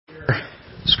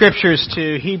scriptures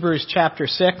to Hebrews chapter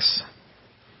 6.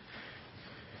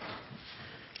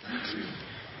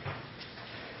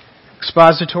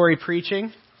 Expository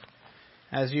preaching.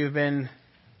 If you've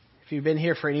been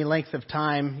here for any length of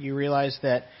time, you realize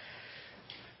that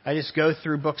I just go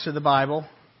through books of the Bible,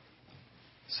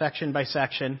 section by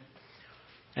section,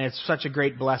 and it's such a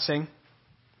great blessing,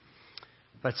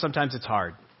 but sometimes it's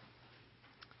hard.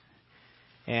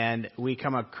 And we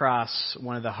come across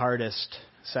one of the hardest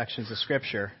sections of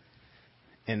Scripture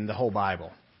in the whole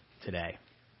Bible today.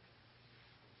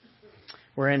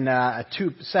 We're in a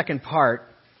second part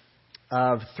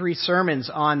of 3 sermons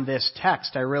on this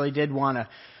text. I really did want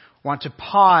to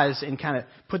pause and kind of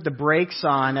put the brakes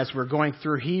on as we're going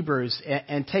through Hebrews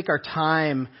and take our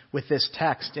time with this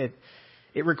text.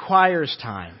 It requires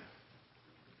time.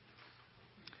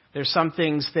 There's some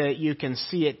things that you can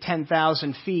see at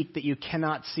 10,000 feet that you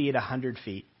cannot see at 100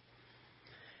 feet.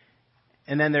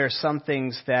 And then there are some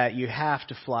things that you have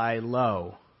to fly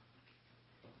low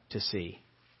to see.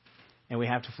 And we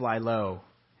have to fly low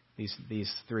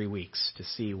these 3 weeks to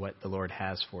see what the Lord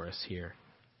has for us here.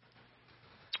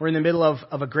 We're in the middle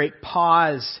of a great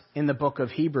pause in the book of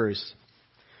Hebrews.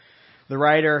 The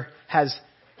writer has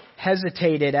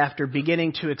hesitated after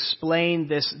beginning to explain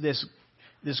this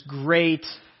great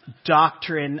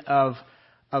doctrine of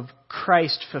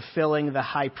Christ fulfilling the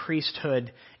high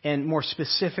priesthood, and more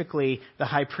specifically, the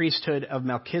high priesthood of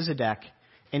Melchizedek,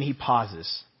 and he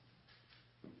pauses.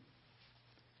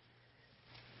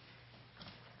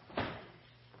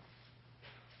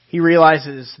 He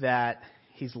realizes that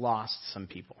he's lost some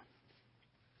people.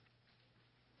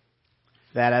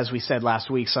 That, as we said last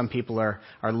week, some people are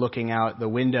looking out the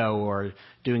window or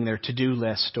doing their to-do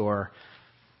list or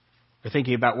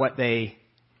thinking about what they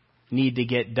need to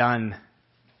get done.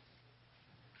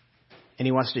 And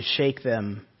he wants to shake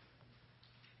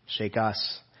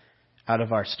us out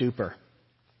of our stupor.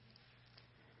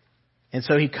 And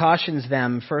so he cautions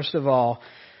them, first of all,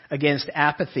 against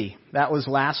apathy. That was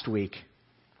last week.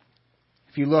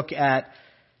 If you look at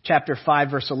chapter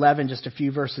 5, verse 11, just a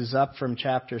few verses up from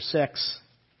chapter 6,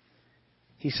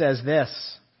 he says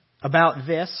this, "About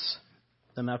this,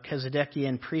 the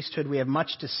Melchizedekian priesthood, we have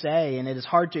much to say, and it is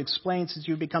hard to explain since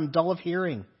you've become dull of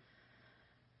hearing.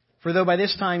 For though by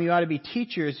this time you ought to be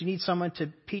teachers, you need someone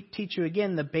to teach you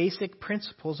again the basic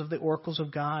principles of the oracles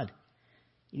of God.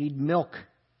 You need milk,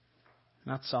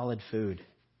 not solid food.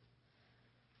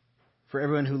 For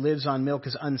everyone who lives on milk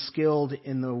is unskilled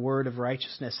in the word of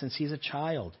righteousness, since he's a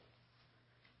child.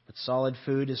 But solid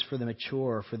food is for the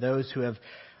mature, for those who have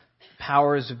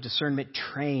powers of discernment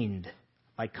trained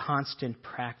by constant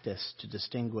practice to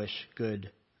distinguish good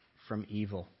from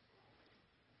evil.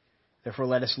 Therefore,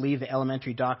 let us leave the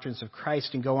elementary doctrines of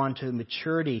Christ and go on to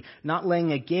maturity, not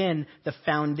laying again the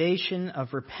foundation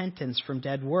of repentance from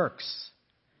dead works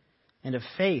and of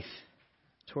faith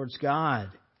towards God,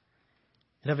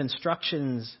 and of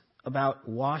instructions about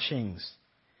washings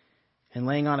and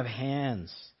laying on of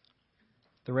hands,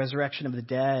 the resurrection of the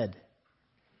dead,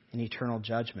 and eternal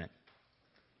judgment.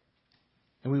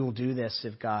 And we will do this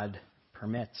if God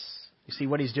permits." You see,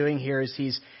 what he's doing here is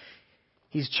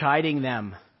he's chiding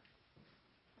them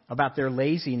about their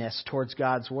laziness towards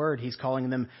God's word. He's calling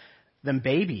them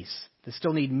babies that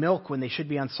still need milk when they should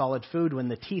be on solid food, when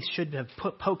the teeth should have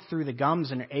poked through the gums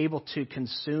and are able to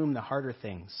consume the harder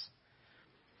things.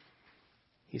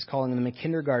 He's calling them the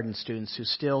kindergarten students who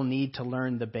still need to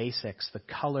learn the basics, the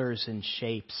colors and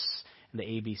shapes, and the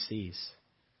ABCs,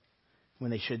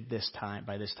 when they should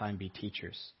by this time be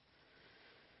teachers.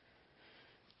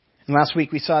 And last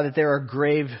week we saw that there are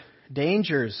grave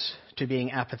dangers to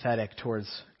being apathetic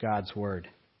towards God's word.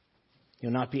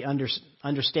 You'll not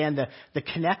understand the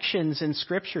connections in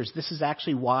Scriptures. This is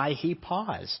actually why he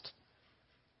paused.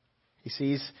 He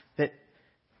sees that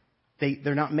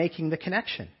they're not making the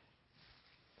connection.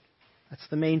 That's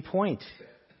the main point.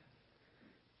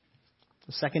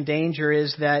 The second danger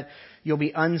is that you'll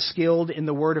be unskilled in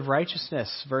the word of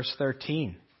righteousness, verse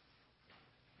 13.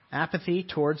 Apathy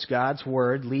towards God's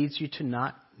word leads you to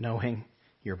not knowing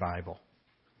your Bible.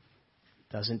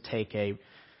 It doesn't take a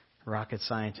rocket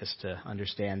scientist to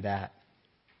understand that.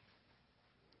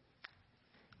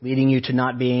 Leading you to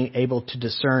not being able to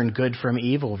discern good from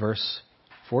evil, verse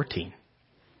 14.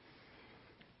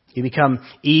 You become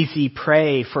easy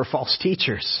prey for false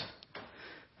teachers.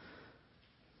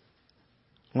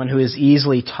 One who is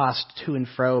easily tossed to and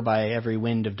fro by every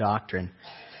wind of doctrine,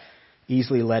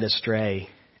 easily led astray,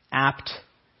 apt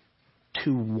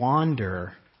to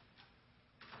wander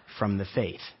from the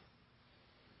faith.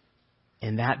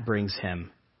 And that brings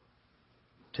him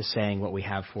to saying what we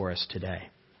have for us today.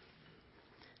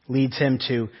 Leads him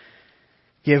to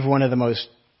give one of the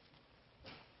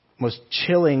most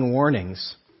chilling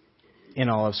warnings in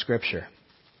all of Scripture.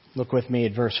 Look with me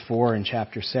at verse 4 in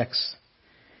chapter 6.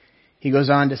 He goes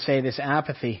on to say this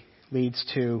apathy leads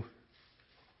to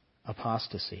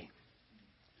apostasy.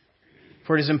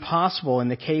 For it is impossible in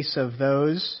the case of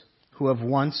those who have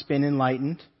once been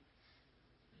enlightened,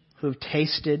 who have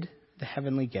tasted the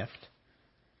heavenly gift,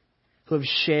 who have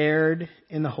shared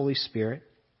in the Holy Spirit,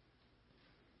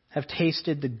 have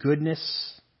tasted the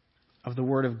goodness of the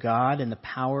Word of God and the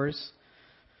powers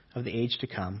of the age to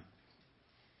come,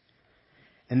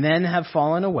 and then have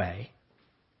fallen away,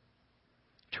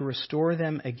 to restore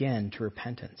them again to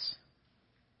repentance,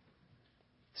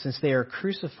 since they are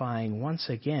crucifying once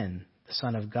again the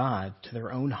Son of God to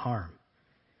their own harm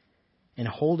and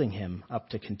holding him up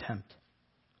to contempt.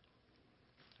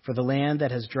 For the land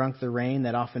that has drunk the rain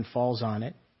that often falls on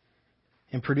it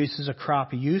and produces a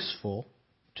crop useful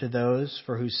to those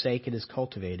for whose sake it is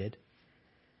cultivated,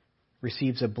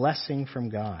 receives a blessing from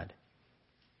God.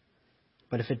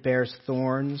 But if it bears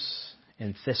thorns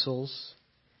and thistles,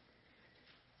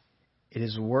 it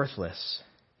is worthless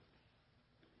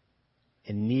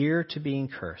and near to being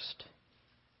cursed,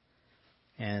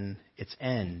 and its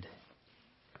end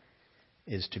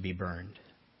is to be burned.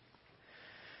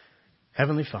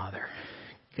 Heavenly Father,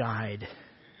 guide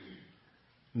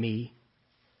me,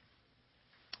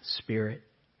 Spirit,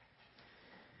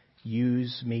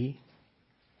 use me.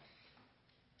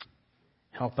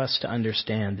 Help us to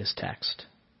understand this text.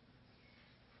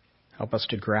 Help us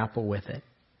to grapple with it.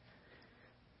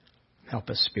 Help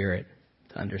us, Spirit,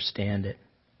 to understand it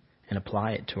and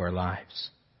apply it to our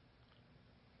lives.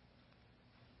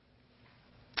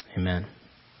 Amen.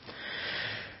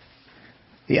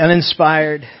 The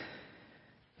uninspired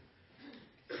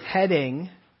heading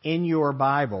in your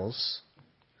Bibles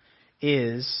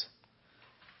is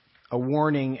a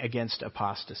warning against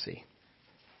apostasy.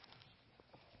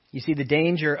 You see, the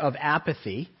danger of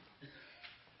apathy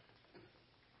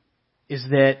is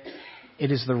that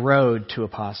it is the road to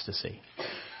apostasy.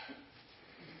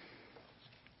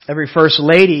 Every first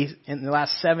lady in the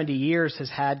last 70 years has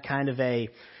had kind of a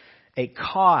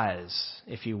cause,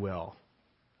 if you will.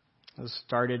 It was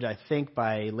started, I think,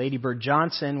 by Lady Bird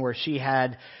Johnson, where she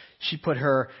put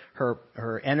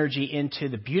her energy into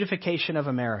the beautification of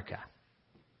America,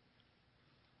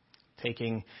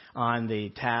 taking on the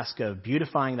task of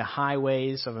beautifying the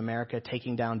highways of America,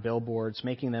 taking down billboards,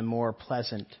 making them more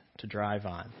pleasant to drive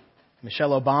on.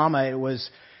 Michelle Obama, it was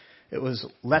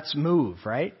let's move,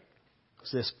 right? It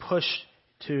was this push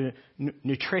to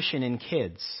nutrition in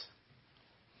kids.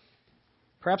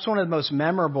 Perhaps one of the most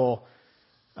memorable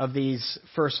of these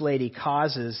First Lady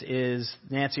causes is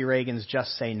Nancy Reagan's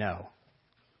Just Say No.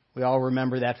 We all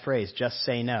remember that phrase, just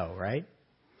say no, right?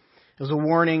 It was a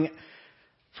warning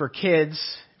for kids,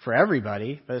 for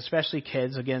everybody, but especially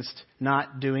kids, against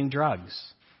not doing drugs.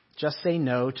 Just say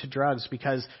no to drugs,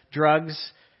 because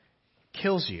drugs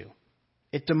kills you.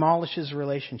 It demolishes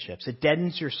relationships. It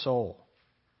deadens your soul.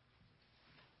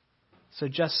 So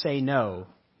just say no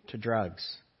to drugs.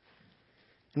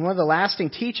 And one of the lasting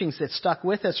teachings that stuck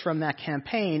with us from that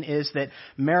campaign is that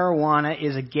marijuana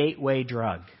is a gateway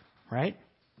drug, right?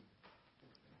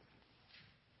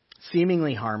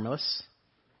 Seemingly harmless,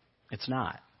 it's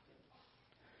not.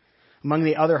 Among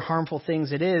the other harmful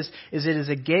things it is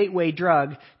a gateway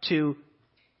drug to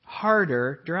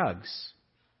harder drugs.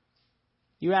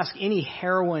 You ask any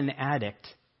heroin addict,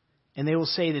 and they will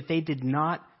say that they did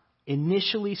not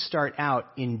initially start out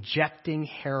injecting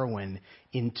heroin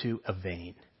into a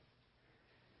vein.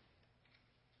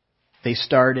 They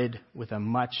started with a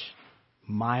much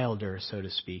milder, so to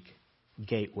speak,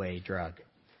 gateway drug.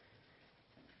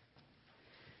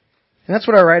 And that's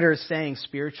what our writer is saying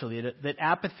spiritually, that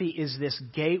apathy is this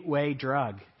gateway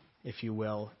drug, if you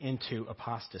will, into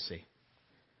apostasy.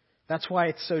 That's why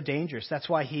it's so dangerous. That's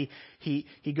why he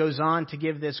goes on to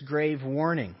give this grave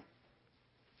warning.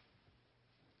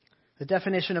 The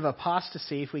definition of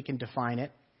apostasy, if we can define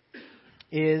it,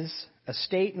 is a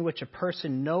state in which a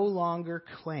person no longer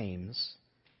claims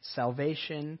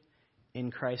salvation in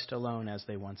Christ alone as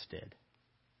they once did.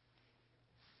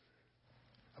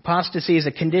 Apostasy is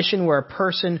a condition where a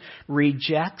person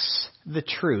rejects the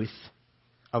truth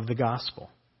of the gospel.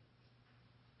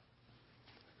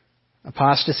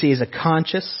 Apostasy is a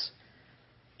conscious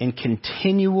and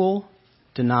continual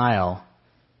denial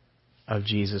of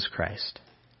Jesus Christ.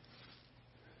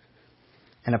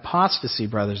 And apostasy,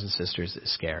 brothers and sisters,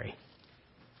 is scary.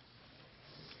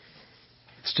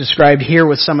 It's described here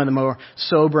with some of the more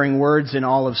sobering words in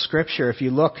all of Scripture. If you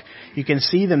look, you can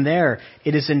see them there.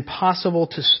 It is impossible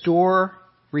to store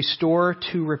restore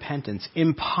to repentance.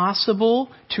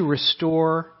 Impossible to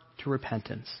restore to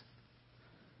repentance.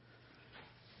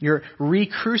 You're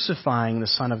re-crucifying the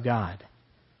Son of God.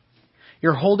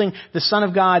 You're holding the Son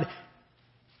of God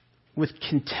with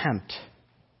contempt,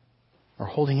 or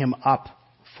holding him up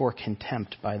for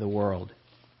contempt by the world.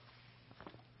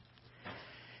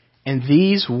 And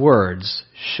these words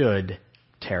should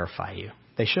terrify you.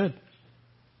 They should.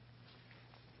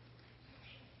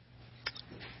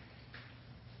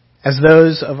 As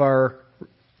those of our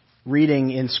reading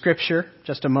in Scripture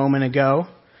just a moment ago,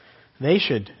 they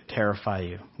should terrify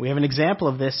you. We have an example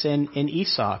of this in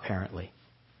Esau, apparently.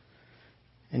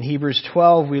 In Hebrews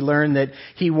 12, we learn that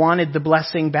he wanted the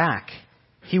blessing back.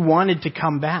 He wanted to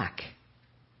come back.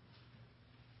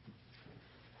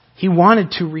 He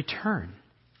wanted to return.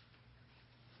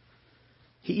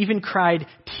 He even cried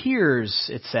tears,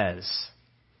 it says.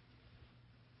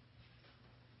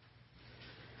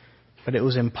 But it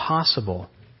was impossible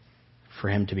for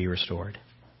him to be restored.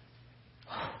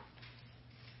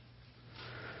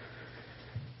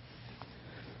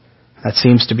 That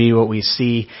seems to be what we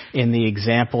see in the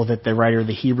example that the writer of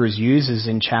the Hebrews uses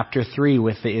in chapter 3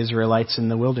 with the Israelites in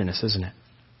the wilderness, isn't it?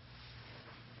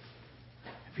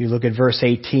 If you look at verse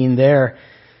 18 there,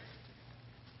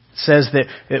 it says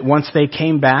that once they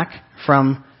came back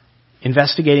from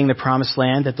investigating the promised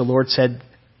land, that the Lord said,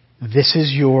 "This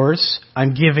is yours.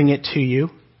 I'm giving it to you.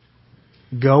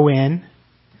 Go in." And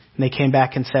they came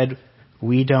back and said,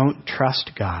 "We don't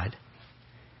trust God."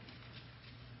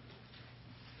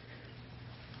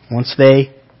 Once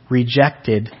they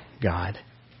rejected God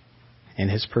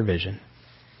and his provision,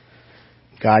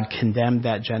 God condemned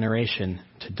that generation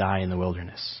to die in the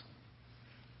wilderness.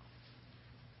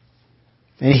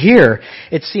 And here,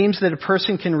 it seems that a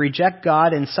person can reject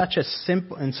God in such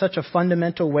a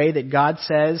fundamental way that God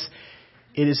says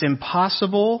it is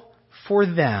impossible for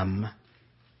them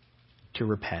to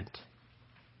repent.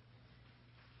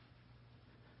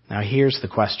 Now here's the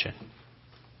question.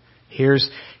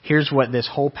 Here's what this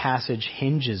whole passage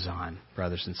hinges on,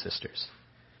 brothers and sisters.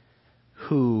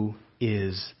 Who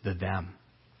is the them?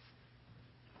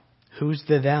 Who's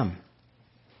the them?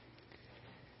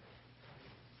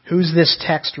 Who's this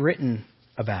text written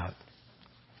about?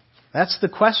 That's the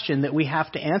question that we have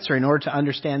to answer in order to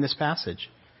understand this passage.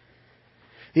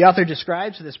 The author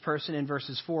describes this person in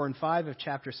verses 4 and 5 of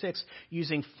chapter 6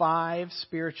 using 5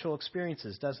 spiritual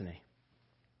experiences, doesn't he?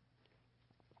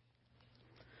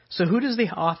 So who does the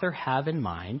author have in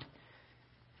mind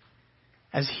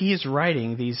as he is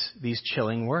writing these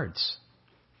chilling words?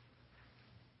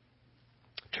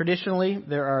 Traditionally,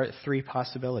 there are 3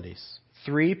 possibilities.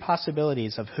 3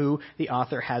 possibilities of who the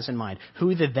author has in mind,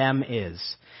 who the them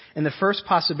is. And the first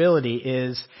possibility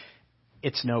is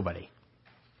it's nobody.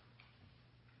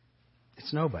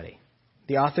 It's nobody.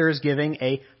 The author is giving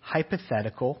a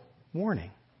hypothetical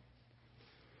warning.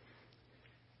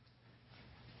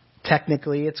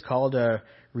 Technically, it's called a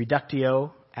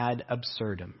reductio ad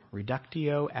absurdum.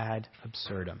 Reductio ad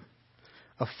absurdum.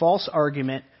 A false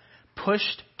argument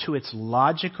pushed to its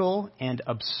logical and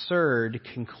absurd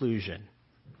conclusion.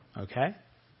 Okay?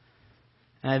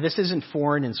 This isn't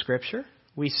foreign in Scripture.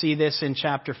 We see this in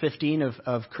chapter 15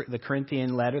 of the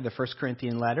Corinthian letter, the 1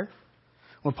 Corinthian letter,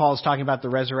 when Paul is talking about the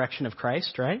resurrection of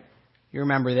Christ, right? You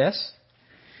remember this?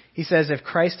 He says, if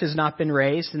Christ has not been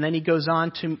raised, and then he goes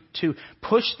on to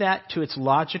push that to its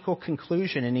logical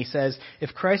conclusion. And he says,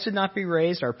 if Christ did not be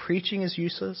raised, our preaching is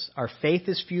useless, our faith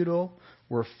is futile,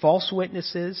 we're false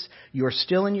witnesses, you're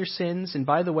still in your sins, and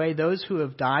by the way, those who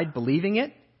have died believing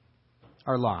it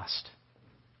are lost.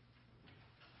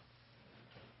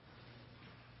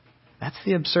 That's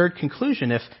the absurd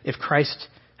conclusion if Christ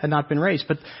had not been raised.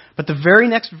 But the very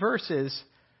next verse is,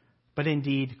 but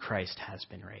indeed Christ has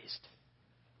been raised.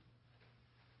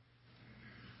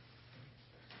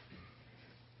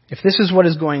 If this is what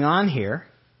is going on here,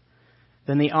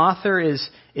 then the author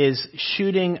is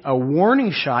shooting a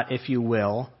warning shot, if you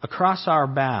will, across our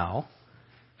bow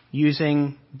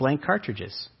using blank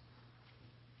cartridges.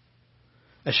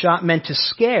 A shot meant to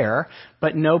scare,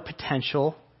 but no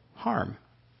potential harm.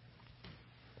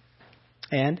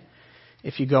 And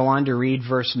if you go on to read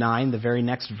verse 9, the very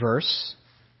next verse,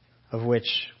 of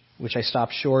which I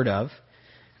stopped short of,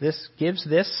 this gives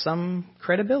this some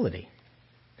credibility.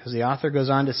 Because the author goes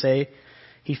on to say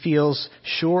he feels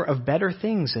sure of better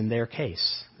things in their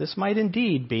case. This might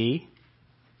indeed be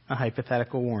a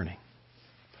hypothetical warning.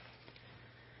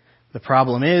 The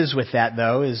problem is with that,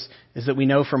 though, is that we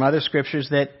know from other scriptures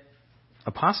that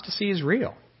apostasy is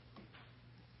real.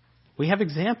 We have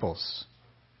examples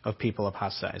of people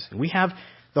apostatizing. We have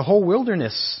the whole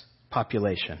wilderness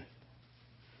population.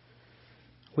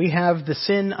 We have the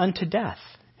sin unto death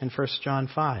in 1 John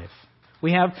 5.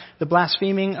 We have the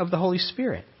blaspheming of the Holy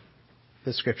Spirit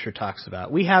that Scripture talks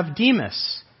about. We have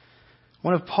Demas,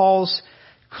 one of Paul's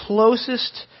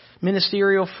closest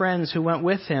ministerial friends who went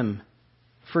with him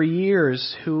for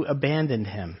years, who abandoned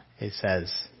him, it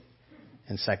says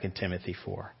in 2 Timothy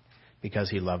 4, because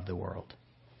he loved the world.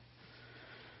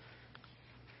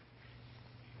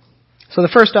 So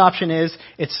the first option is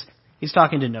he's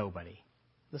talking to nobody.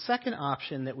 The second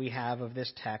option that we have of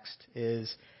this text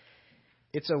is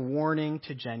it's a warning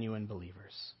to genuine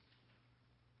believers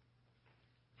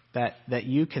that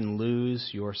you can lose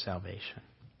your salvation.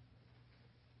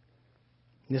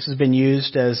 This has been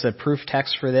used as a proof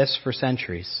text for this for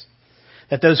centuries.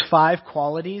 That those 5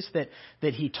 qualities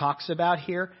that he talks about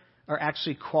here are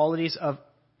actually qualities of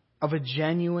a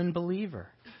genuine believer.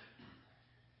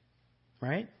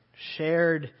 Right?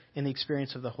 Shared in the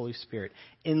experience of the Holy Spirit.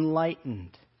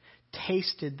 Enlightened.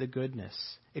 Tasted the goodness.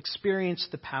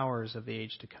 Experienced the powers of the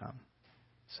age to come.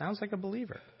 Sounds like a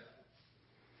believer.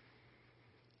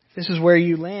 If this is where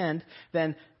you land,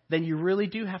 then you really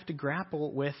do have to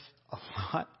grapple with a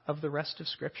lot of the rest of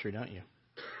Scripture, don't you?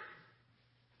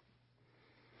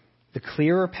 The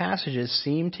clearer passages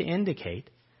seem to indicate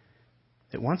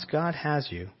that once God has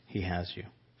you, He has you.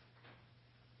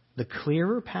 The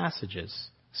clearer passages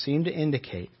seem to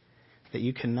indicate that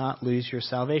you cannot lose your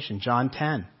salvation. John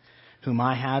 10, whom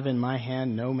I have in my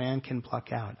hand, no man can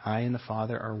pluck out. I and the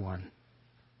Father are one.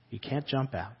 You can't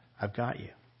jump out. I've got you.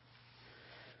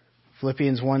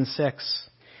 Philippians 1:6,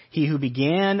 he who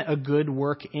began a good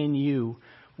work in you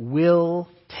will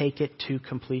take it to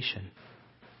completion.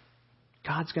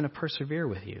 God's going to persevere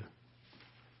with you.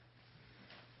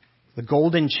 The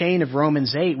golden chain of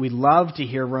Romans 8, we love to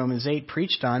hear Romans 8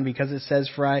 preached on because it says,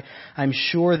 for I'm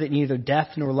sure that neither death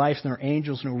nor life nor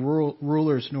angels nor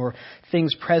rulers nor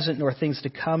things present nor things to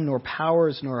come nor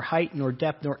powers nor height nor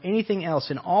depth nor anything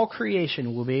else in all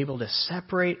creation will be able to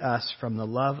separate us from the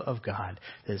love of God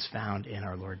that is found in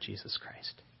our Lord Jesus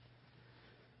Christ.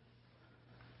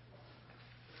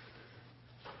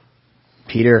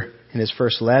 Peter, in his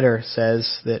first letter,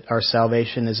 says that our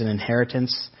salvation is an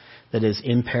inheritance that is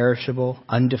imperishable,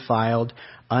 undefiled,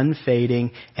 unfading,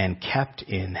 and kept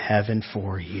in heaven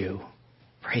for you.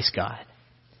 Praise God.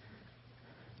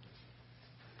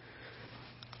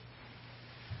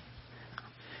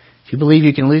 If you believe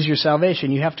you can lose your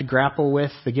salvation, you have to grapple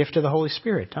with the gift of the Holy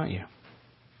Spirit, don't you?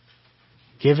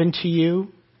 Given to you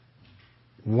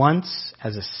once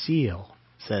as a seal,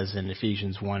 says in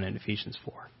Ephesians 1 and Ephesians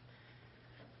 4.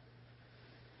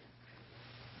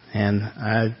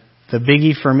 And the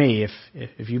biggie for me,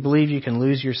 if you believe you can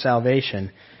lose your salvation,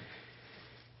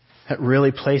 that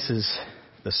really places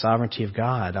the sovereignty of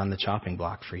God on the chopping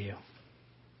block for you.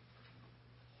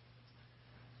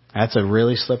 That's a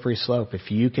really slippery slope if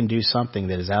you can do something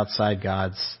that is outside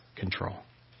God's control.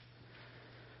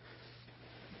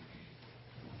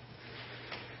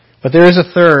 But there is a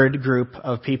third group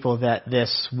of people that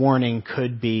this warning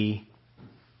could be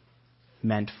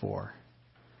meant for.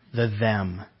 The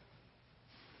them.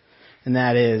 And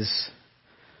that is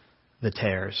the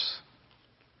tares.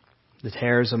 The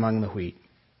tares among the wheat.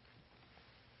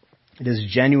 It is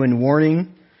genuine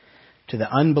warning to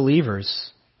the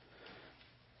unbelievers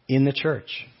in the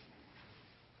church.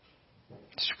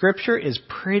 Scripture is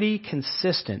pretty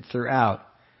consistent throughout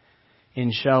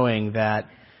in showing that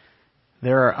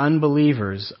there are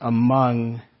unbelievers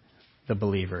among the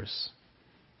believers.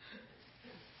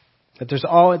 That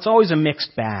it's always a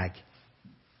mixed bag.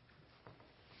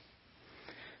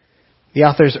 The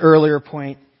author's earlier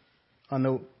point on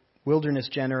the wilderness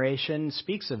generation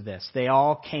speaks of this. They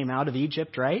all came out of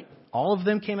Egypt, right? All of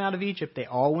them came out of Egypt. They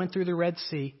all went through the Red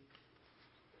Sea.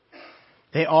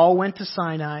 They all went to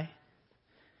Sinai.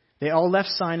 They all left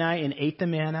Sinai and ate the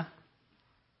manna,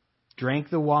 drank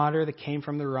the water that came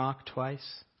from the rock twice.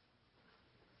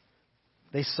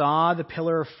 They saw the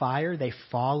pillar of fire. They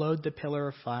followed the pillar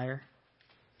of fire.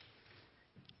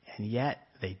 And yet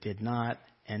they did not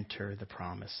enter the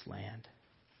promised land.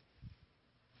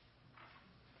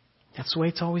 That's the way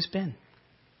it's always been.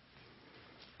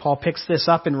 Paul picks this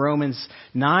up in Romans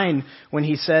 9 when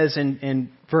he says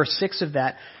in verse 6 of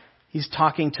that, he's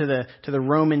talking to the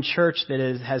Roman church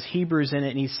that has Hebrews in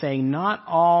it, and he's saying, not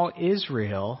all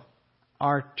Israel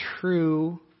are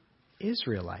true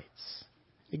Israelites.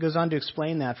 He goes on to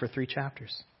explain that for 3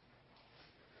 chapters.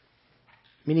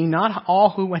 Meaning not all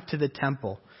who went to the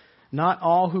temple, not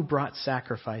all who brought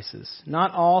sacrifices,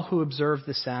 not all who observed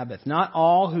the Sabbath, not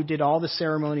all who did all the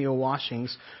ceremonial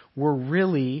washings were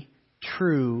really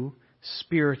true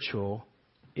spiritual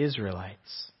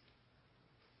Israelites.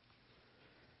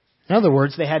 In other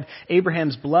words, they had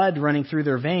Abraham's blood running through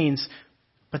their veins,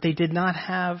 but they did not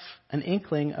have an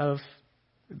inkling of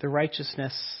the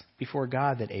righteousness before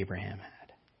God that Abraham had.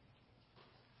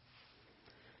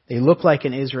 They looked like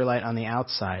an Israelite on the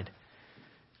outside,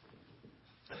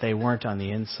 but they weren't on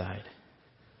the inside.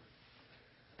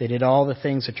 They did all the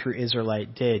things a true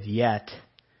Israelite did, yet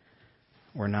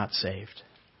were not saved.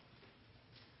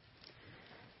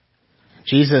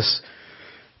 Jesus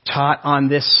taught on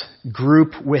this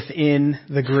group within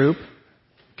the group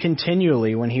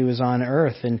continually when he was on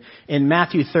earth. And in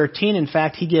Matthew 13, in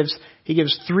fact, he gives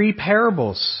 3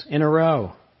 parables in a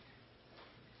row,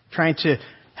 trying to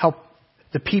help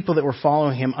the people that were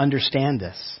following him understand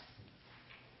this.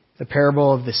 The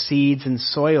parable of the seeds and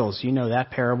soils, you know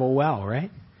that parable well,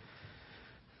 right?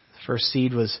 The first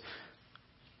seed was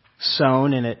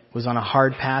sown and it was on a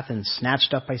hard path and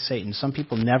snatched up by Satan. Some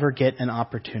people never get an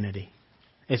opportunity.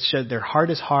 It's just their heart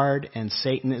is hard and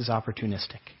Satan is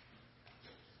opportunistic.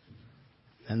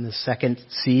 And the second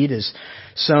seed is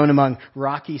sown among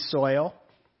rocky soil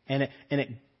and it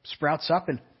sprouts up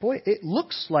and boy, it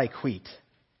looks like wheat.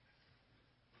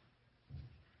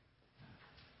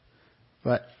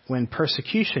 But when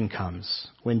persecution comes,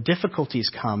 when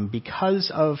difficulties come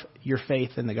because of your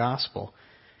faith in the gospel,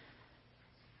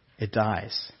 it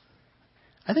dies.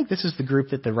 I think this is the group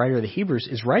that the writer of the Hebrews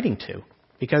is writing to.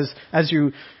 Because as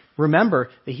you remember,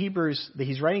 the Hebrews that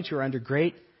he's writing to are under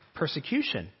great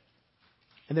persecution.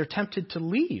 And they're tempted to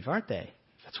leave, aren't they?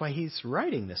 That's why he's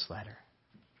writing this letter.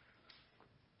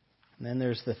 And then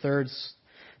there's the third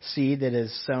seed that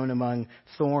is sown among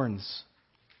thorns.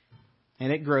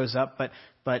 And it grows up,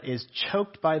 but is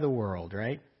choked by the world,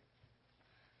 right?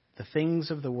 The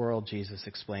things of the world, Jesus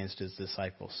explains to his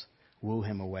disciples, woo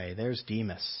him away. There's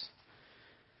Demas.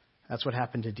 That's what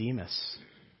happened to Demas,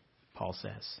 Paul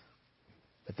says.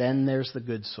 But then there's the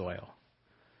good soil.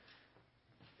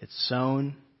 It's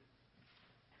sown,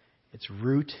 its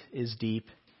root is deep,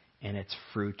 and its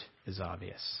fruit is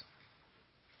obvious.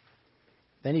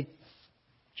 Then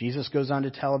Jesus goes on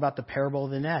to tell about the parable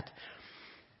of the net.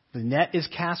 The net is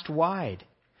cast wide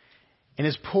and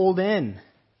is pulled in.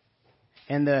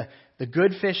 And the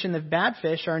good fish and the bad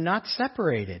fish are not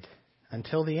separated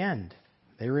until the end.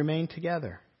 They remain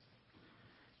together.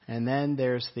 And then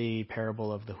there's the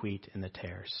parable of the wheat and the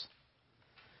tares,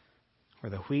 where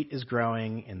the wheat is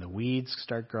growing and the weeds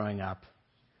start growing up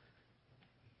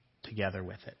together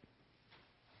with it.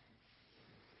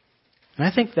 And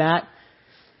I think that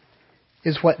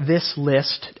is what this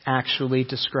list actually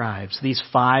describes. These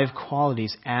 5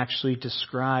 qualities actually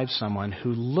describe someone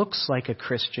who looks like a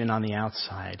Christian on the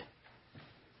outside,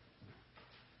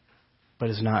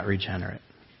 but is not regenerate.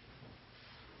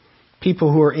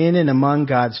 People who are in and among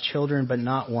God's children, but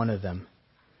not one of them.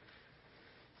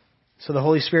 So the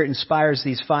Holy Spirit inspires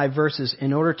these 5 verses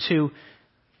in order to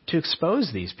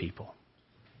expose these people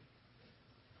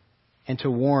and to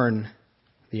warn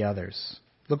the others.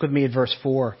 Look with me at verse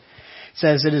 4. It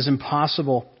says, It is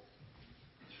impossible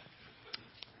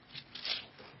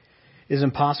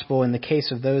in the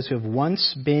case of those who have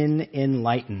once been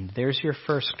enlightened. There's your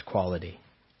first quality.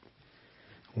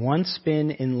 Once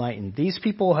been enlightened. These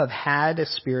people have had a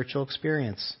spiritual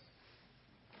experience.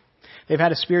 They've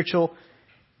had a spiritual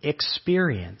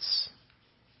experience.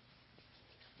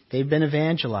 They've been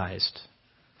evangelized.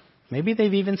 Maybe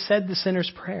they've even said the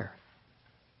sinner's prayer.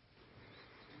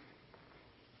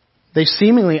 They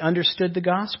seemingly understood the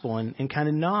gospel and kind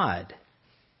of nod.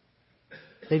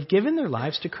 They've given their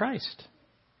lives to Christ.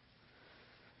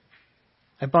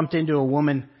 I bumped into a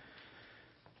woman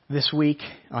this week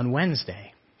on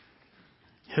Wednesday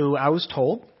who I was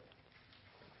told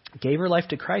gave her life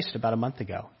to Christ about a month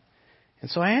ago.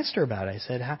 And so I asked her about it. I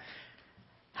said,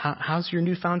 how's your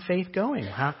newfound faith going?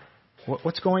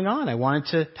 What's going on? I wanted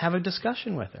to have a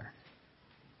discussion with her.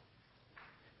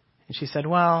 And she said,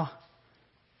 well,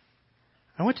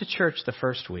 I went to church the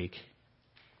first week,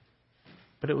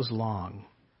 but it was long,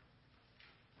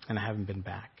 and I haven't been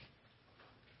back.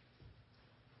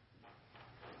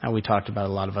 Now, we talked about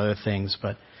a lot of other things,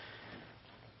 but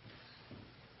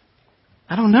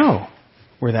I don't know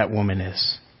where that woman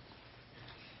is.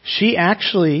 She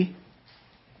actually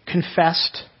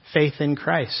confessed faith in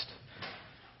Christ,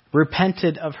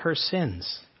 repented of her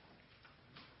sins.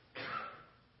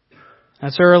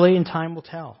 That's early, and time will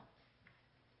tell.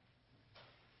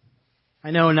 I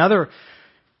know another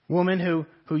woman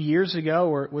who years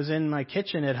ago was in my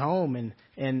kitchen at home,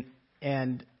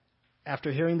 and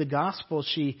after hearing the gospel,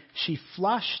 she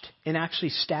flushed and actually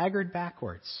staggered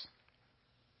backwards.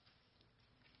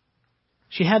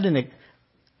 She had an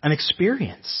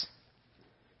experience.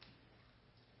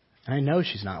 And I know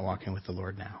she's not walking with the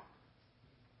Lord now.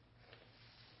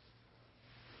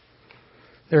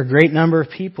 There are a great number of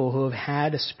people who have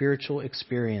had a spiritual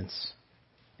experience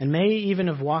and may even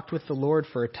have walked with the Lord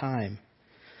for a time,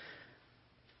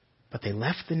 but they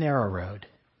left the narrow road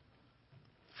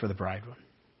for the bride one.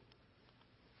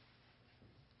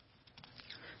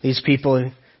 These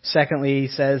people, secondly, he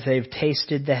says they've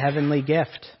tasted the heavenly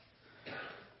gift.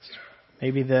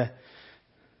 Maybe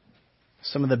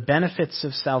some of the benefits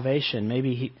of salvation.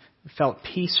 Maybe he felt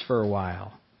peace for a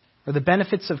while. Or the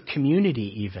benefits of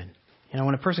community even. You know,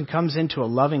 when a person comes into a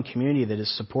loving community that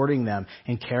is supporting them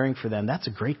and caring for them, that's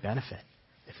a great benefit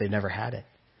if they've never had it.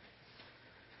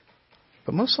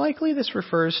 But most likely this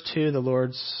refers to the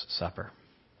Lord's Supper,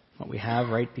 what we have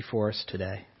right before us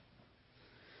today.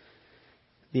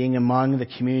 Being among the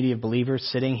community of believers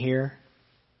sitting here,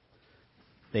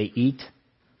 they eat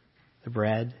the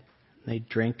bread, they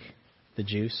drink the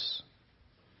juice,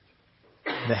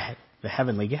 the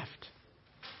heavenly gift.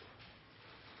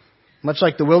 Much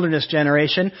like the wilderness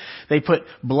generation, they put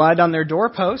blood on their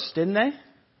doorposts, didn't they?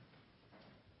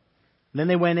 Then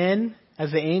they went in as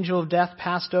the angel of death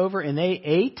passed over and they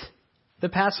ate the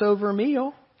Passover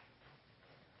meal.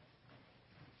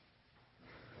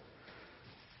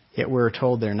 Yet we're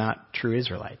told they're not true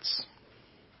Israelites.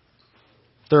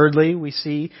 Thirdly, we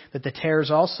see that the tares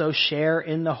also share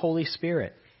in the Holy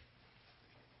Spirit.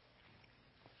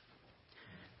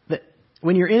 That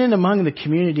when you're in and among the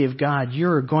community of God,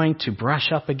 you're going to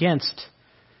brush up against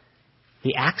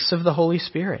the acts of the Holy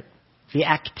Spirit, the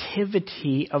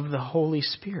activity of the Holy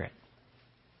Spirit.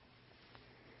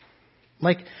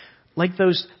 Like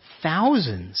those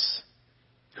thousands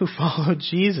who followed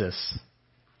Jesus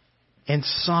and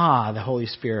saw the Holy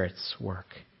Spirit's work.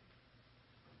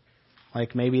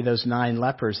 Like maybe those 9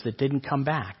 lepers that didn't come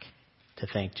back to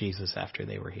thank Jesus after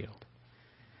they were healed.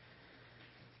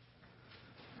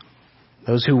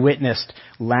 Those who witnessed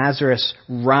Lazarus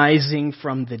rising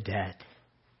from the dead.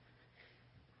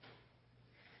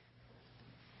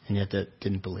 And yet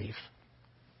didn't believe.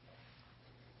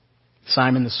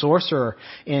 Simon the sorcerer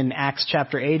in Acts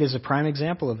chapter 8 is a prime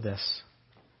example of this.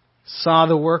 Saw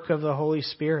the work of the Holy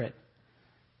Spirit.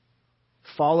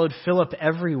 Followed Philip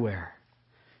everywhere.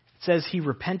 It says he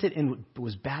repented and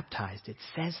was baptized. It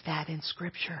says that in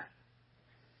Scripture.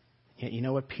 Yet you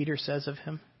know what Peter says of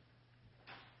him?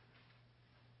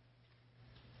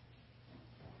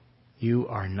 You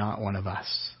are not one of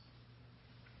us.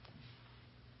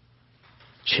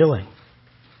 Chilling.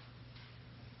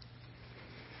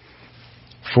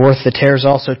 Fourth, the tares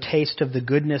also taste of the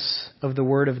goodness of the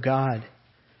Word of God.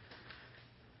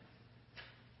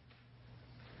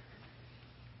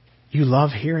 You love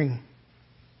hearing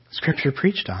Scripture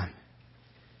preached on.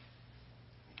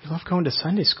 You love going to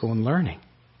Sunday school and learning.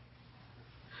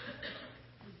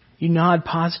 You nod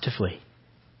positively.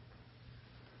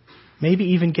 Maybe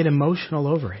even get emotional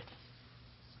over it.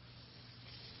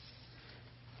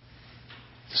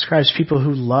 Describes people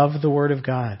who love the Word of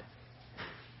God.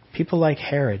 People like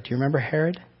Herod. Do you remember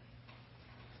Herod?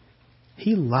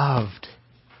 He loved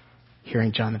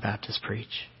hearing John the Baptist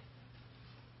preach.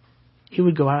 He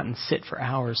would go out and sit for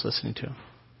hours listening to him.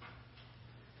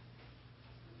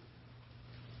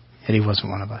 Yet he wasn't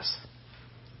one of us.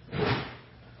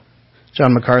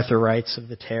 John MacArthur writes of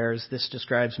the tares, this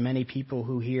describes many people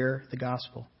who hear the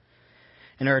gospel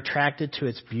and are attracted to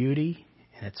its beauty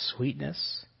and its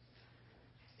sweetness.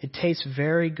 It tastes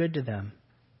very good to them,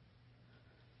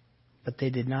 but they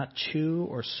did not chew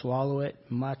or swallow it,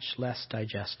 much less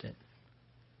digest it.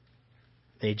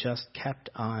 They just kept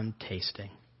on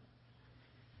tasting.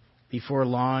 Before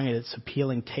long, its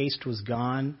appealing taste was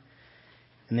gone,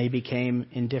 and they became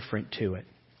indifferent to it.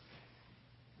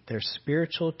 Their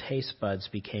spiritual taste buds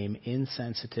became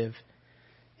insensitive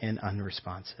and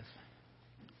unresponsive.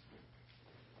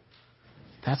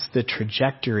 That's the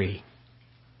trajectory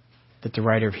that the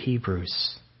writer of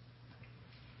Hebrews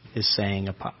is saying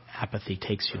apathy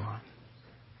takes you on.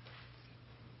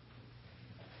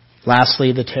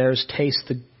 Lastly, the tares taste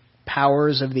the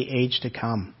powers of the age to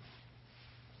come.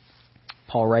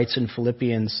 Paul writes in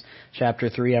Philippians chapter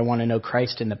 3, I want to know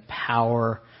Christ in the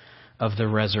power of the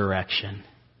resurrection.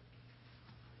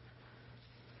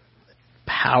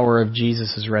 The power of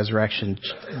Jesus' resurrection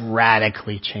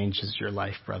radically changes your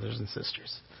life, brothers and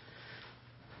sisters.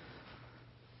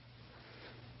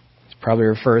 It probably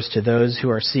refers to those who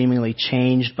are seemingly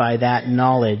changed by that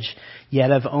knowledge, yet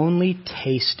have only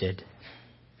tasted.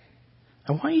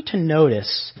 I want you to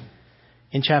notice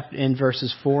in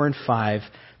verses 4 and 5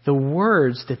 the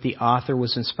words that the author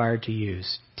was inspired to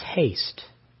use. Taste,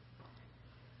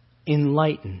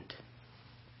 enlightened,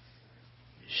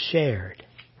 shared.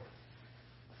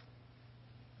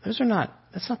 That's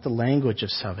not the language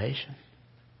of salvation.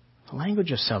 The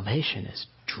language of salvation is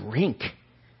drink,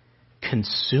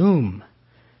 consume,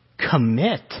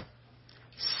 commit,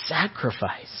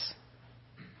 sacrifice.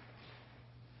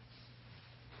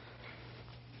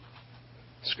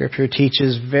 Scripture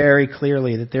teaches very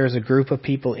clearly that there's a group of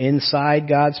people inside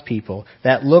God's people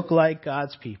that look like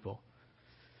God's people,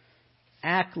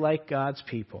 act like God's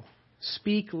people,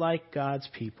 speak like God's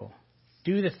people,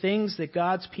 do the things that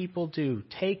God's people do,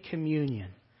 take communion,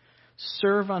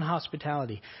 serve on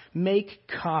hospitality, make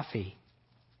coffee,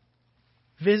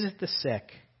 visit the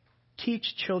sick, teach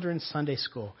children Sunday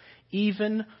school,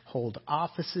 even hold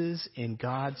offices in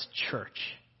God's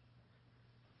church.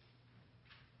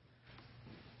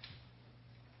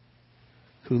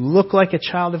 Who look like a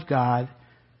child of God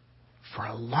for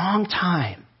a long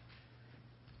time,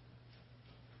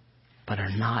 but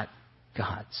are not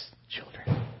God's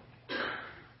children.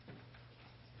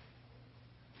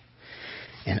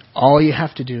 And all you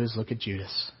have to do is look at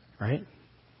Judas, right?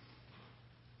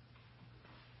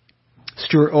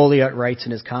 Stuart Oliot writes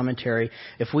in his commentary,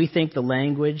 if we think the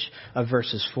language of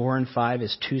verses 4 and 5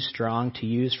 is too strong to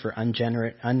use for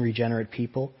unregenerate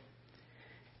people,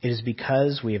 it is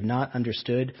because we have not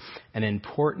understood an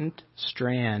important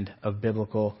strand of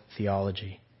biblical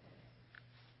theology.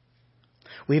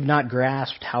 We have not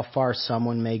grasped how far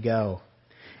someone may go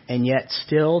and yet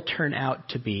still turn out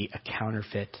to be a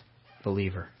counterfeit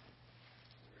believer.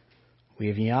 We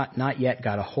have not yet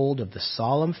got a hold of the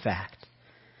solemn fact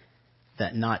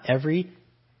that not every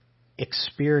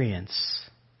experience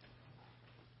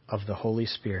of the Holy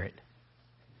Spirit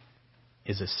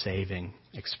is a saving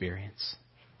experience.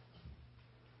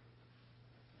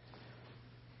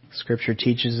 Scripture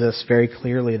teaches us very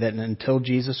clearly that until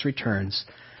Jesus returns,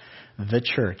 the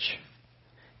church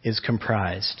is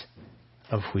comprised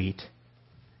of wheat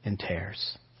and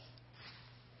tares.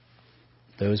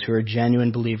 Those who are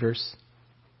genuine believers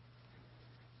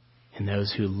and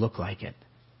those who look like it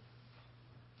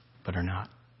but are not.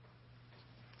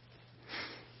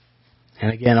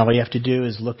 And again, all you have to do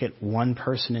is look at one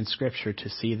person in Scripture to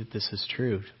see that this is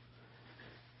true.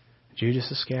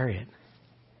 Judas Iscariot.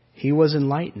 He was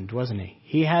enlightened, wasn't he?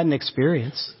 He had an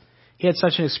experience. He had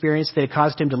such an experience that it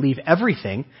caused him to leave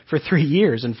everything for 3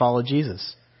 years and follow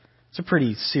Jesus. It's a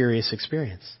pretty serious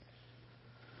experience.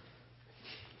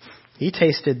 He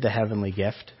tasted the heavenly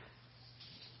gift.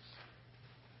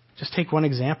 Just take one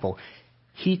example.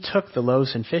 He took the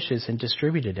loaves and fishes and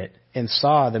distributed it and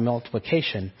saw the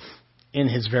multiplication in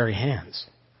his very hands.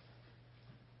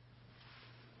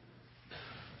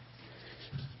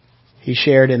 He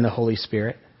shared in the Holy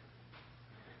Spirit.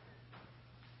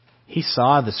 He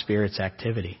saw the Spirit's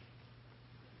activity.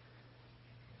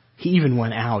 He even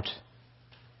went out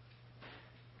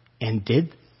and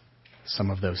did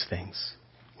some of those things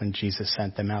when Jesus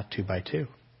sent them out 2 by 2.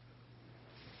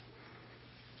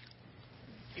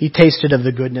 He tasted of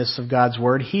the goodness of God's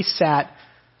Word. He sat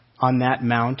on that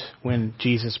mount when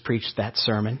Jesus preached that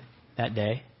sermon that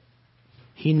day.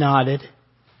 He nodded.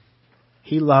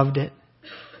 He loved it.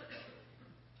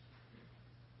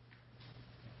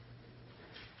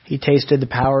 He tasted the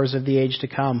powers of the age to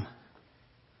come.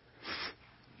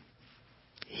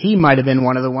 He might have been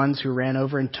one of the ones who ran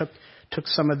over and took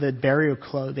some of the burial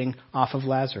clothing off of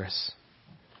Lazarus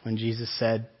when Jesus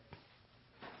said,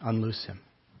 unloose him.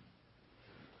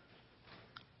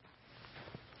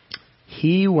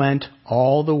 He went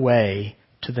all the way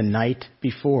to the night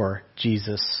before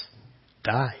Jesus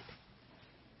died.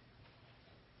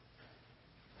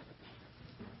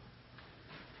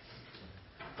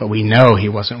 But we know he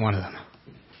wasn't one of them.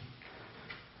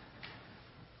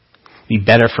 It'd be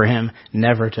better for him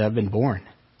never to have been born.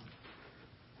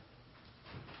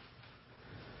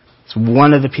 It's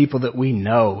one of the people that we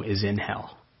know is in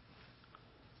hell.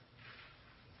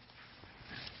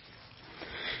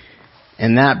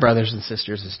 And that, brothers and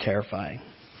sisters, is terrifying.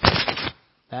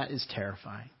 That is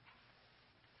terrifying.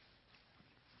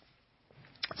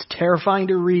 It's terrifying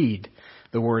to read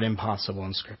the word impossible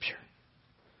in Scripture.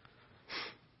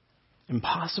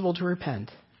 Impossible to repent.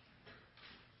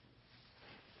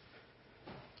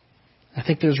 I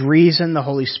think there's reason the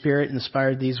Holy Spirit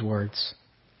inspired these words.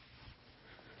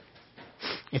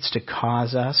 It's to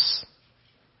cause us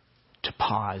to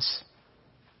pause.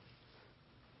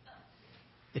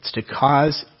 It's to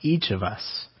cause each of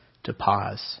us to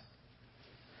pause.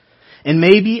 And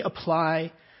maybe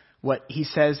apply what he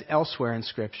says elsewhere in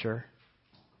Scripture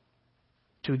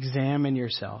to examine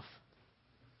yourself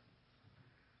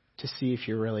to see if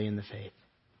you're really in the faith.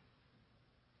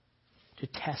 To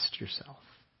test yourself.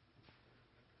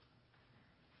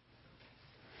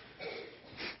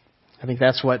 I think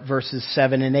that's what verses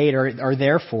 7 and 8 are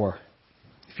there for.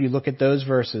 If you look at those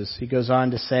verses, he goes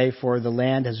on to say, "For the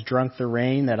land has drunk the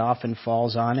rain that often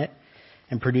falls on it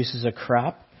and produces a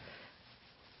crop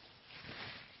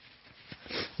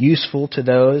useful to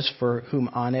those for whom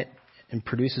on it and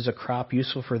produces a crop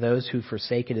useful for those who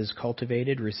forsake it is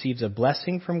cultivated, receives a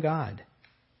blessing from God.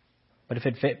 But if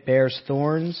it bears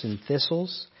thorns and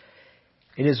thistles,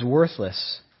 it is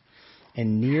worthless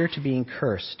and near to being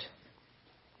cursed,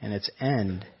 and its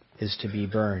end is to be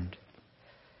burned."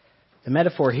 The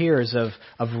metaphor here is of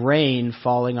rain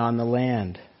falling on the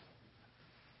land.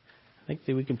 I think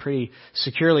that we can pretty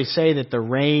securely say that the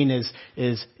rain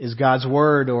is God's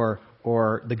word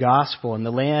or the gospel, and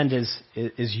the land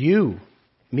is you,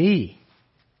 me.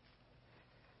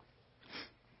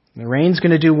 And the rain's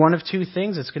going to do one of two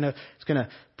things. It's going to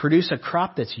produce a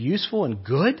crop that's useful and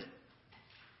good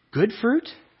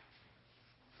fruit,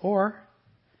 or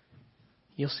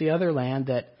you'll see other land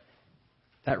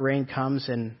that rain comes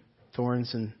and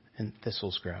thorns and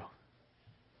thistles grow.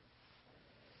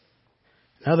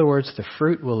 In other words, the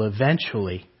fruit will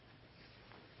eventually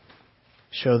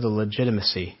show the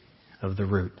legitimacy of the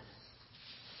root.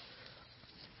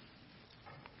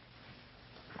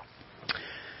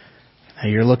 Now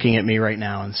you're looking at me right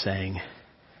now and saying,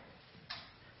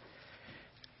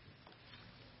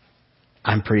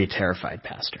 "I'm pretty terrified,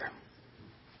 Pastor.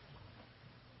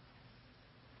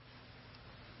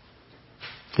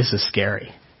 This is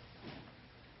scary.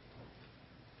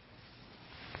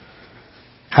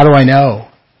 How do I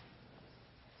know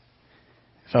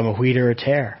if I'm a wheat or a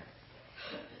tare?"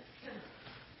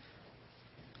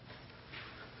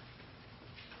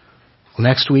 Well,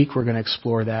 next week we're going to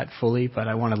explore that fully, but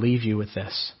I want to leave you with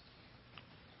this.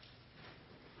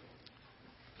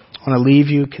 I want to leave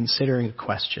you considering a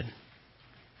question.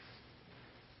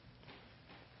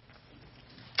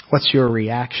 What's your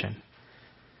reaction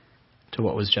to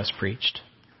what was just preached?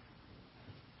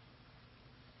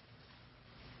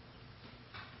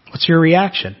 What's your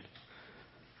reaction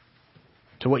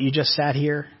to what you just sat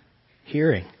here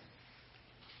hearing?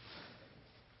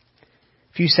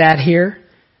 If you sat here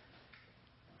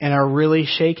and are really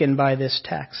shaken by this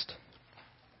text,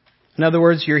 in other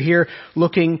words, you're here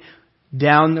looking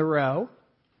down the row.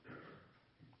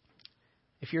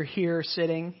 If you're here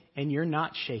sitting and you're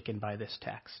not shaken by this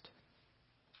text,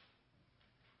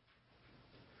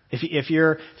 if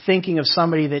you're thinking of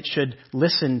somebody that should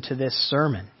listen to this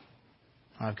sermon,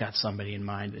 I've got somebody in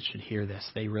mind that should hear this.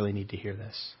 They really need to hear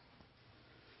this.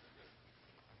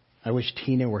 I wish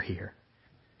Tina were here.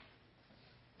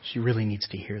 She really needs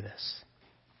to hear this.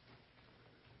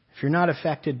 If you're not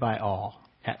affected at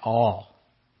all,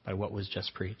 by what was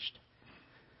just preached,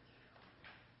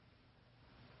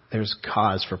 there's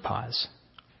cause for pause.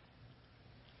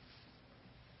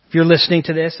 If you're listening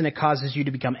to this and it causes you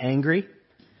to become angry,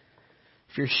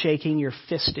 if you're shaking your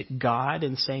fist at God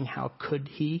and saying, "How could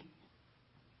he?"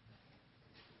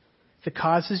 If it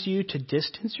causes you to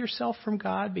distance yourself from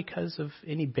God because of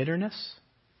any bitterness,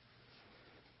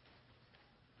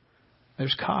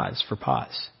 there's cause for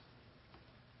pause.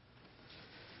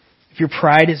 If your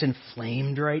pride is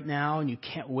inflamed right now and you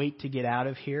can't wait to get out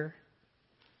of here,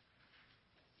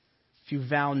 if you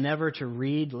vow never to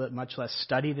read, much less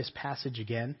study this passage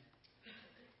again,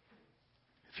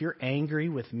 if you're angry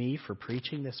with me for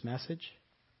preaching this message,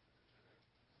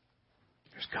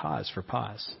 there's cause for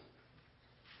pause.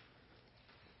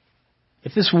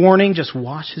 If this warning just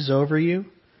washes over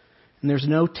you and there's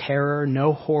no terror,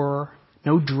 no horror,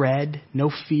 no dread, no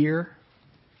fear,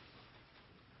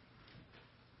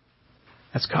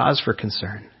 that's cause for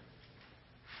concern.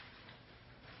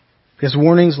 Because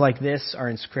warnings like this are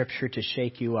in Scripture to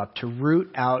shake you up, to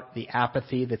root out the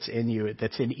apathy that's in you,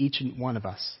 that's in each one of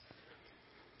us.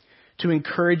 To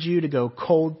encourage you to go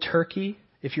cold turkey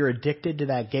if you're addicted to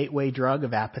that gateway drug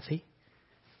of apathy.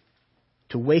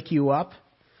 To wake you up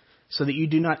so that you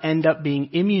do not end up being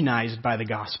immunized by the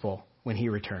gospel when he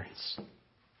returns.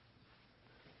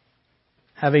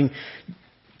 Having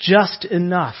just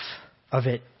enough of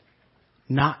it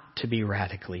not to be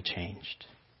radically changed.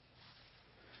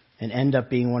 And end up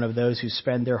being one of those who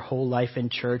spend their whole life in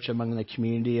church among the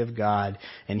community of God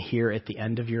and hear at the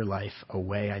end of your life, "A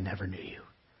way I never knew you."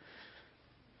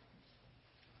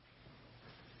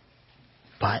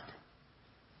 But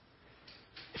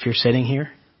if you're sitting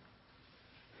here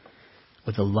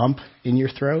with a lump in your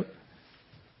throat,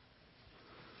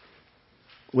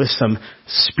 with some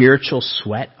spiritual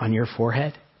sweat on your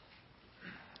forehead,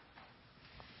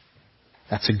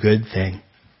 that's a good thing.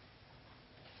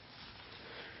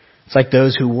 It's like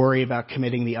those who worry about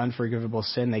committing the unforgivable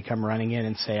sin. They come running in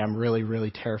and say, "I'm really, really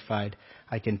terrified.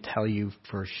 I can tell you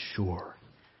for sure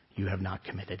you have not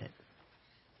committed it."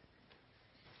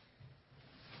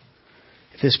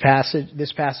 This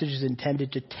passage is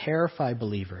intended to terrify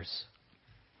believers.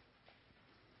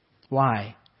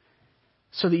 Why?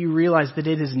 So that you realize that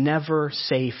it is never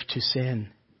safe to sin.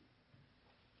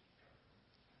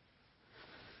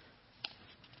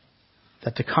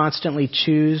 That to constantly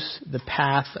choose the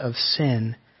path of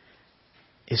sin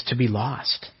is to be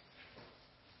lost.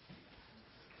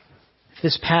 If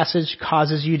this passage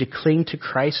causes you to cling to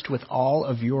Christ with all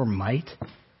of your might,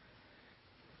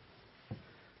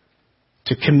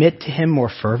 to commit to Him more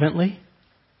fervently,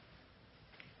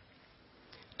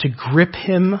 to grip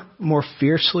Him more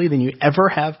fiercely than you ever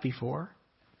have before,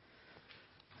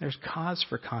 there's cause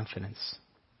for confidence.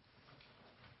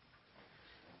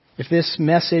 If this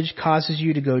message causes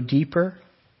you to go deeper,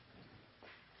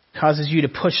 causes you to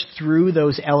push through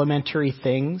those elementary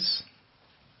things,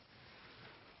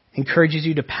 encourages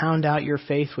you to pound out your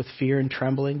faith with fear and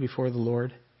trembling before the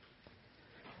Lord,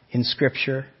 in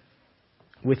Scripture,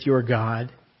 with your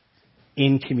God,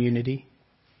 in community,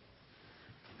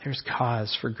 there's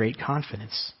cause for great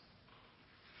confidence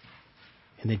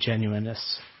in the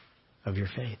genuineness of your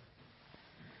faith.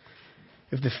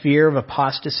 If the fear of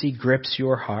apostasy grips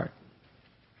your heart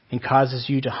and causes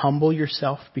you to humble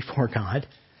yourself before God,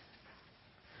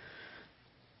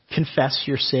 confess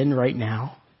your sin right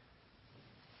now,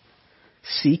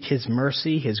 seek His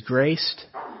mercy, His grace,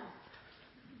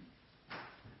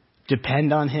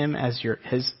 depend on Him as your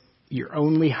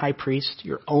only high priest,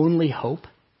 your only hope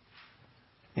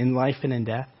in life and in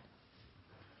death,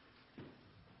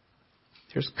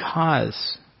 there's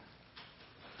cause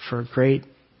for great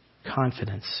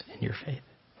confidence in your faith.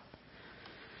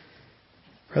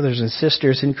 Brothers and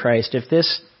sisters in Christ, if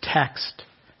this text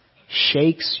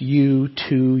shakes you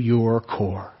to your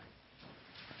core,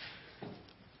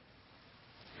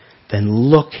 then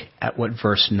look at what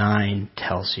verse 9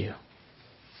 tells you.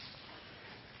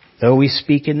 Though we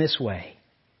speak in this way,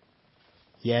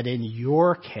 yet in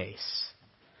your case,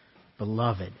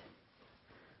 beloved,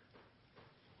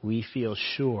 we feel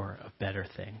sure of better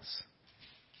things.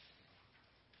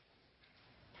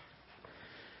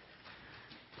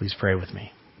 Please pray with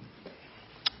me.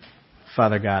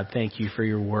 Father God, thank you for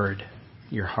your word,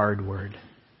 your hard word.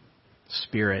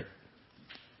 Spirit,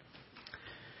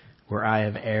 where I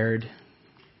have erred,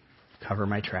 cover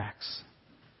my tracks.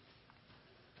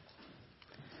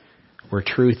 Where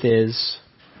truth is,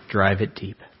 drive it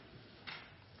deep.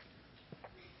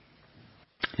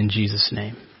 In Jesus'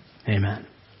 name, amen.